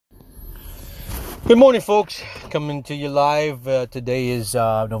Good morning, folks. Coming to you live. Today is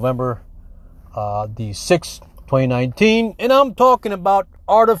November the 6th, 2019. And I'm talking about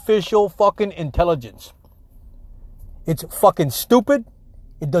artificial fucking intelligence. It's fucking stupid.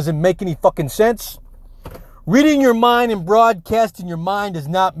 It doesn't make any fucking sense. Reading your mind and broadcasting your mind does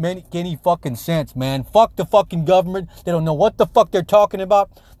not make any fucking sense, man. Fuck the fucking government. They don't know what the fuck they're talking about.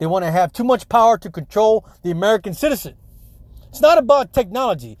 They want to have too much power to control the American citizen. It's not about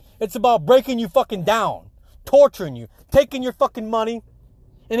technology. It's about breaking you fucking down, torturing you, taking your fucking money,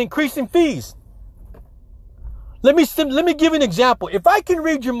 and increasing fees. Let me give you an example. If I can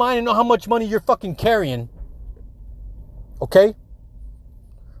read your mind and know how much money you're fucking carrying, okay?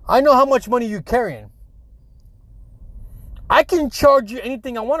 I know how much money you're carrying. I can charge you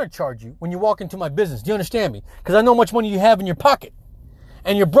anything I want to charge you when you walk into my business. Do you understand me? Because I know how much money you have in your pocket.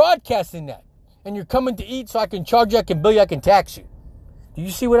 And you're broadcasting that. And you're coming to eat so I can charge you, I can bill you, I can tax you. Do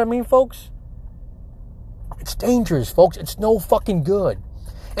you see what I mean, folks? It's dangerous, folks. It's no fucking good.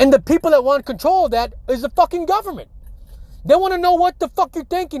 And the people that want control of that is the fucking government. They want to know what the fuck you're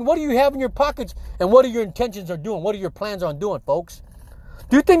thinking. What do you have in your pockets? And what are your intentions are doing? What are your plans on doing, folks?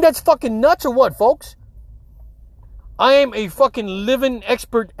 Do you think that's fucking nuts or what, folks? I am a fucking living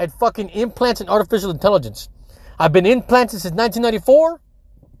expert at fucking implants and artificial intelligence. I've been implanted since 1994.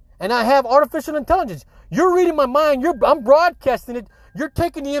 And I have artificial intelligence. You're reading my mind. I'm broadcasting it. You're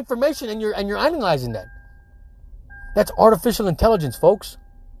taking the information and you're analyzing that. That's artificial intelligence, folks.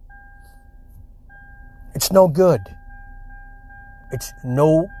 It's no good. It's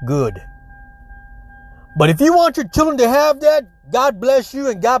no good. But if you want your children to have that, God bless you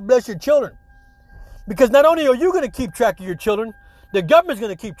and God bless your children. Because not only are you going to keep track of your children, the government's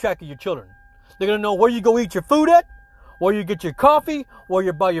going to keep track of your children. They're going to know where you go eat your food at, where you get your coffee, where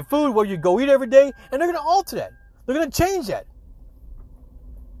you buy your food, where you go eat every day, and they're going to alter that. They're going to change that.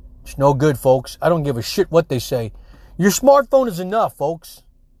 It's no good, folks. I don't give a shit what they say. Your smartphone is enough, folks.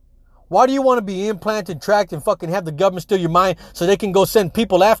 Why do you want to be implanted, tracked, and fucking have the government steal your mind so they can go send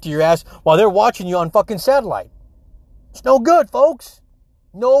people after your ass while they're watching you on fucking satellite? It's no good, folks.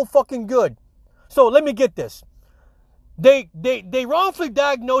 No fucking good. So let me get this. They wrongfully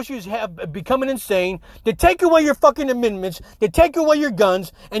diagnose you as becoming insane. They take away your fucking amendments. They take away your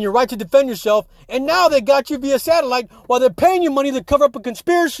guns and your right to defend yourself. And now they got you via satellite while they're paying you money to cover up a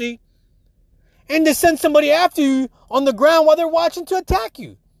conspiracy and to send somebody after you on the ground while they're watching to attack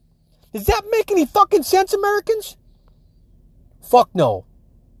you. Does that make any fucking sense, Americans? Fuck no.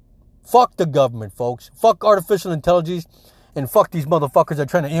 Fuck the government, folks. Fuck artificial intelligence and fuck these motherfuckers that are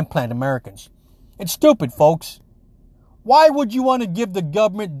trying to implant Americans. It's stupid, folks. Why would you want to give the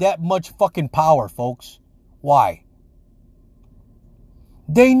government that much fucking power, folks? Why?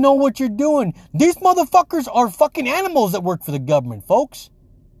 They know what you're doing. These motherfuckers are fucking animals that work for the government, folks.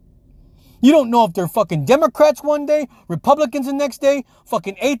 You don't know if they're fucking Democrats one day, Republicans the next day,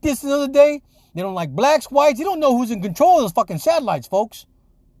 fucking atheists another day. They don't like blacks, whites. You don't know who's in control of those fucking satellites, folks.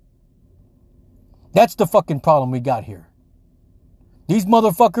 That's the fucking problem we got here. These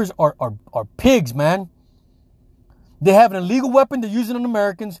motherfuckers are pigs, man. They have an illegal weapon. They're using on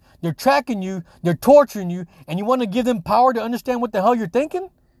Americans. They're tracking you. They're torturing you. And you want to give them power to understand what the hell you're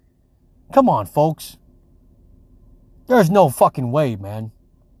thinking? Come on, folks. There's no fucking way, man,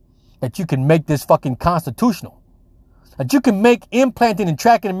 that you can make this fucking constitutional. That you can make implanting and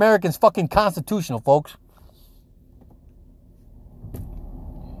tracking Americans fucking constitutional, folks.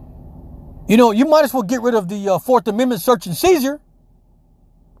 You know, you might as well get rid of the Fourth Amendment search and seizure.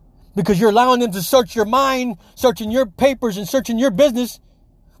 Because you're allowing them to search your mind, searching your papers, and searching your business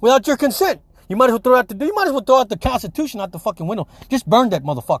without your consent. You might as well throw out the Constitution out the fucking window. Just burn that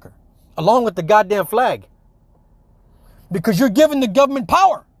motherfucker, along with the goddamn flag. Because you're giving the government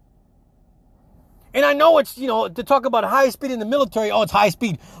power. And I know it's, to talk about high speed in the military. Oh, it's high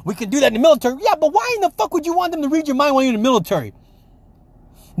speed. We can do that in the military. Yeah, but why in the fuck would you want them to read your mind while you're in the military?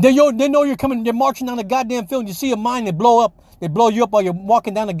 They know you're coming. They're marching down the goddamn field. And you see a mine, they blow up. They blow you up while you're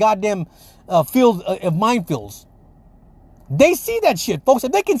walking down the goddamn field of minefields. They see that shit, folks.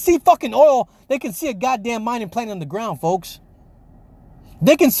 If they can see fucking oil, they can see a goddamn mine implanted on the ground, folks.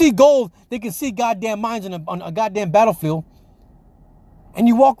 They can see gold. They can see goddamn mines on a goddamn battlefield. And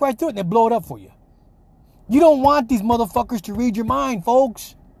you walk right through it and they blow it up for you. You don't want these motherfuckers to read your mind,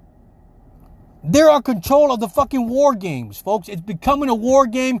 folks. They're in control of the fucking war games, folks. It's becoming a war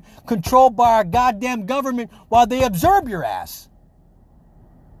game controlled by our goddamn government while they observe your ass.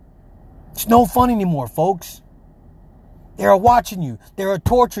 It's no fun anymore, folks. They are watching you. They are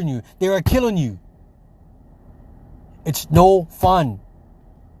torturing you. They are killing you. It's no fun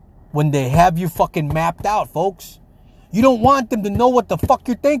when they have you fucking mapped out, folks. You don't want them to know what the fuck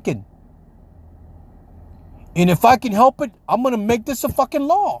you're thinking. And if I can help it, I'm going to make this a fucking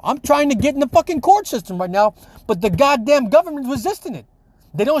law. I'm trying to get in the fucking court system right now, but the goddamn government's resisting it.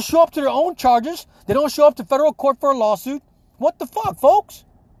 They don't show up to their own charges. They don't show up to federal court for a lawsuit. What the fuck, folks?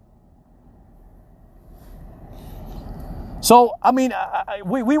 So, I mean,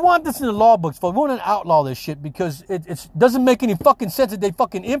 we want this in the law books, folks. We want to outlaw this shit because it doesn't make any fucking sense that they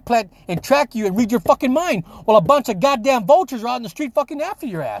fucking implant and track you and read your fucking mind while a bunch of goddamn vultures are out in the street fucking after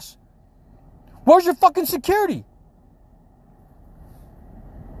your ass. Where's your fucking security?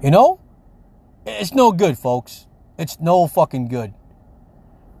 You know? It's no good, folks. It's no fucking good.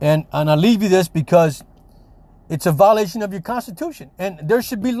 And I leave you this because it's a violation of your Constitution. And there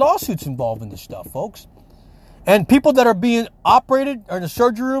should be lawsuits involved in this stuff, folks. And people that are being operated or in the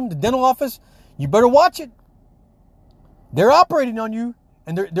surgery room, the dental office, you better watch it. They're operating on you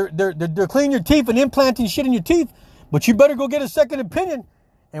and they're cleaning your teeth and implanting shit in your teeth. But you better go get a second opinion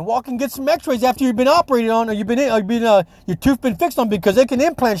and walk and get some x-rays after you've been operated on or your tooth been fixed on, because they can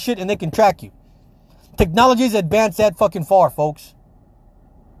implant shit and they can track you. Technology's advanced that fucking far, folks.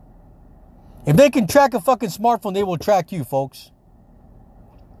 If they can track a fucking smartphone, they will track you, folks.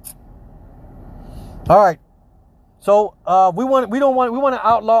 All right. So we want to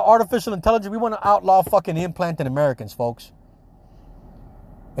outlaw artificial intelligence. We want to outlaw fucking implanting Americans, folks.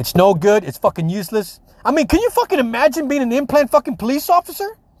 It's no good. It's fucking useless. I mean, can you fucking imagine being an implant fucking police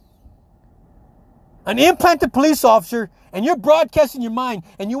officer? An implanted police officer, and you're broadcasting your mind,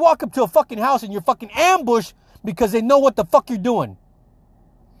 and you walk up to a fucking house and you're fucking ambushed because they know what the fuck you're doing.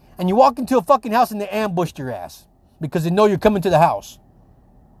 And you walk into a fucking house and they ambushed your ass because they know you're coming to the house.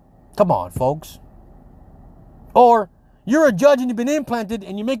 Come on, folks. Or you're a judge and you've been implanted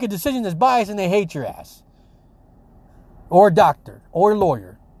and you make a decision that's biased and they hate your ass. Or a doctor or a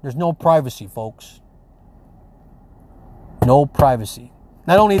lawyer. There's no privacy, folks. No privacy.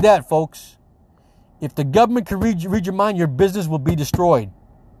 Not only that, folks. If the government can read your mind, your business will be destroyed.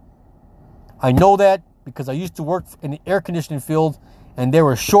 I know that because I used to work in the air conditioning field and they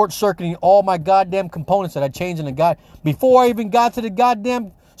were short-circuiting all my goddamn components that I changed in the god. Before I even got to the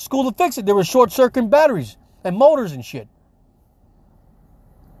goddamn school to fix it, they were short-circuiting batteries and motors and shit.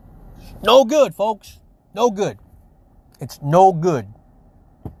 No good, folks. No good. It's no good.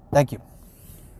 Thank you.